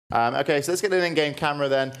Okay, so let's get an in-game camera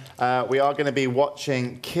then. We are going to be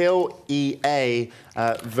watching Kill EA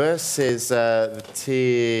versus the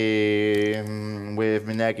team with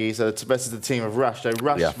Minegi, so versus the team of Rush. So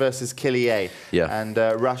Rush versus Kill EA. And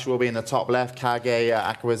Rush will be in the top left, Kage,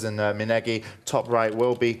 Aquas and Minegi. Top right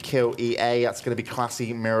will be Kill EA. That's going to be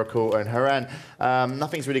Classy, Miracle and Haren.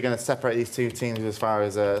 Nothing's really going to separate these two teams as far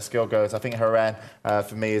as skill goes. I think Haren,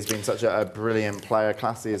 for me, has been such a brilliant player.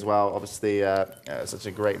 Classy as well, obviously such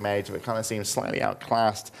a great mage, but it kind of seems slightly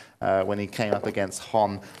outclassed when he came up against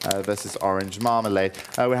Hon versus Orange Marmalade.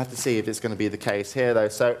 We have to see if it's going to be the case here, though.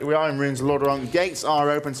 So we are in Runes of Lordaeron. Gates are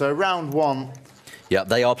open, so round one. Yeah,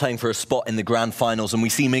 they are playing for a spot in the grand finals, and we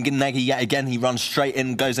see Minegi yet again. He runs straight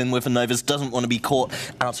in, goes in with a Novus, doesn't want to be caught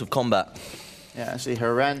out of combat. Yeah, actually,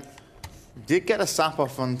 Haren did get a sap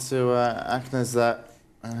off onto Aknas there.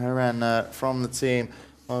 Haren from the team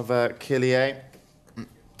of Killier.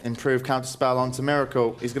 Improved counterspell onto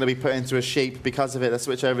Miracle. He's going to be put into a sheep because of it. Let's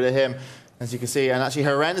switch over to him, as you can see. And actually,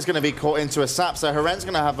 Haren is going to be caught into a sap, so Haren's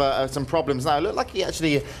going to have some problems now. It looked like he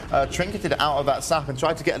actually trinketed out of that sap and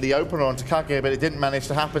tried to get the opener onto Kage, but it didn't manage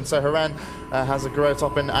to happen. So Haren has a grow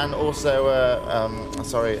top in, and also,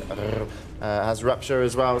 has Rupture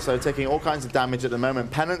as well, so taking all kinds of damage at the moment.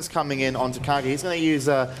 Penance coming in onto Kage. He's going to use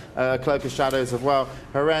Cloak of Shadows as well.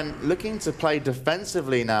 Haren looking to play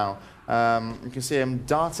defensively now. You can see him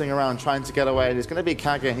darting around, trying to get away. And it's going to be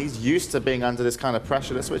Kage, and he's used to being under this kind of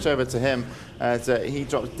pressure. Let's switch over to him. He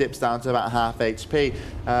dips down to about half HP.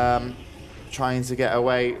 Trying to get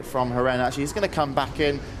away from Haren. Actually, he's going to come back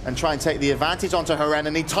in and try and take the advantage onto Haren,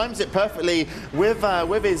 and he times it perfectly with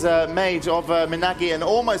his mage of Minegi and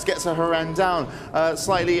almost gets a Haren down.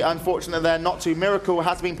 Slightly unfortunate there, not to. Miracle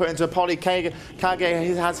has been put into a poly. Kage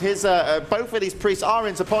has his, both of these priests are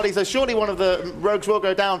into poly, so surely one of the rogues will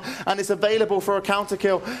go down, and it's available for a counter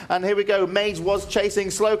kill. And here we go, mage was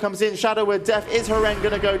chasing, slow comes in, Shadow with Death. Is Haren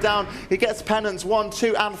going to go down? He gets penance, 1,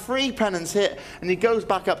 2, and 3 penance hit, and he goes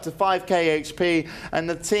back up to 5k HP, and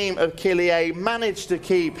the team of Killier managed to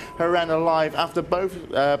keep Haren alive after both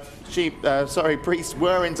priests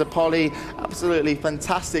were into poly. Absolutely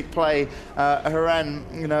fantastic play. Haren,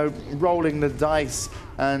 you know, rolling the dice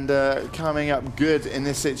and coming up good in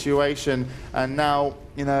this situation. And now,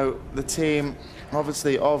 you know, the team,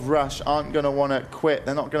 obviously, of Rush aren't going to want to quit.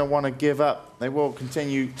 They're not going to want to give up. They will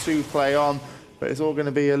continue to play on, but it's all going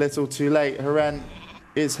to be a little too late. Haren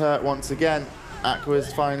is hurt once again.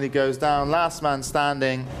 Aquas finally goes down. Last man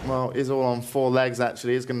standing, well, is all on 4 legs,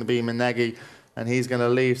 actually. It's going to be Minegi, and he's going to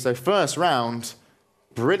leave. So first round,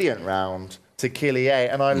 brilliant round to Killier,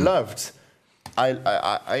 and I loved how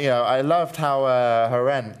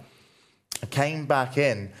Haren came back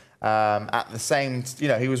in at the same,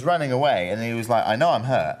 he was running away, and he was like, I know I'm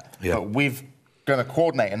hurt, but we've going to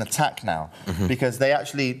coordinate and attack now, because they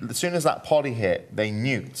actually, as soon as that poly hit, they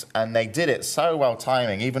nuked, and they did it so well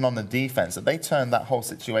timing, even on the defense, that they turned that whole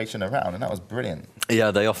situation around, and that was brilliant. Yeah,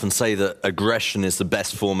 they often say that aggression is the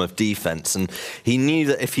best form of defense, and he knew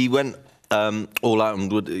that if he went all out and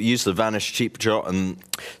would use the vanish cheap shot and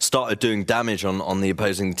started doing damage on the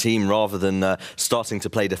opposing team rather than starting to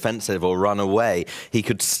play defensive or run away, he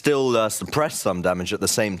could still suppress some damage at the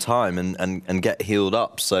same time and get healed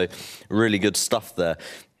up. So really good stuff there.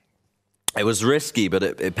 It was risky, but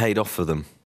it paid off for them.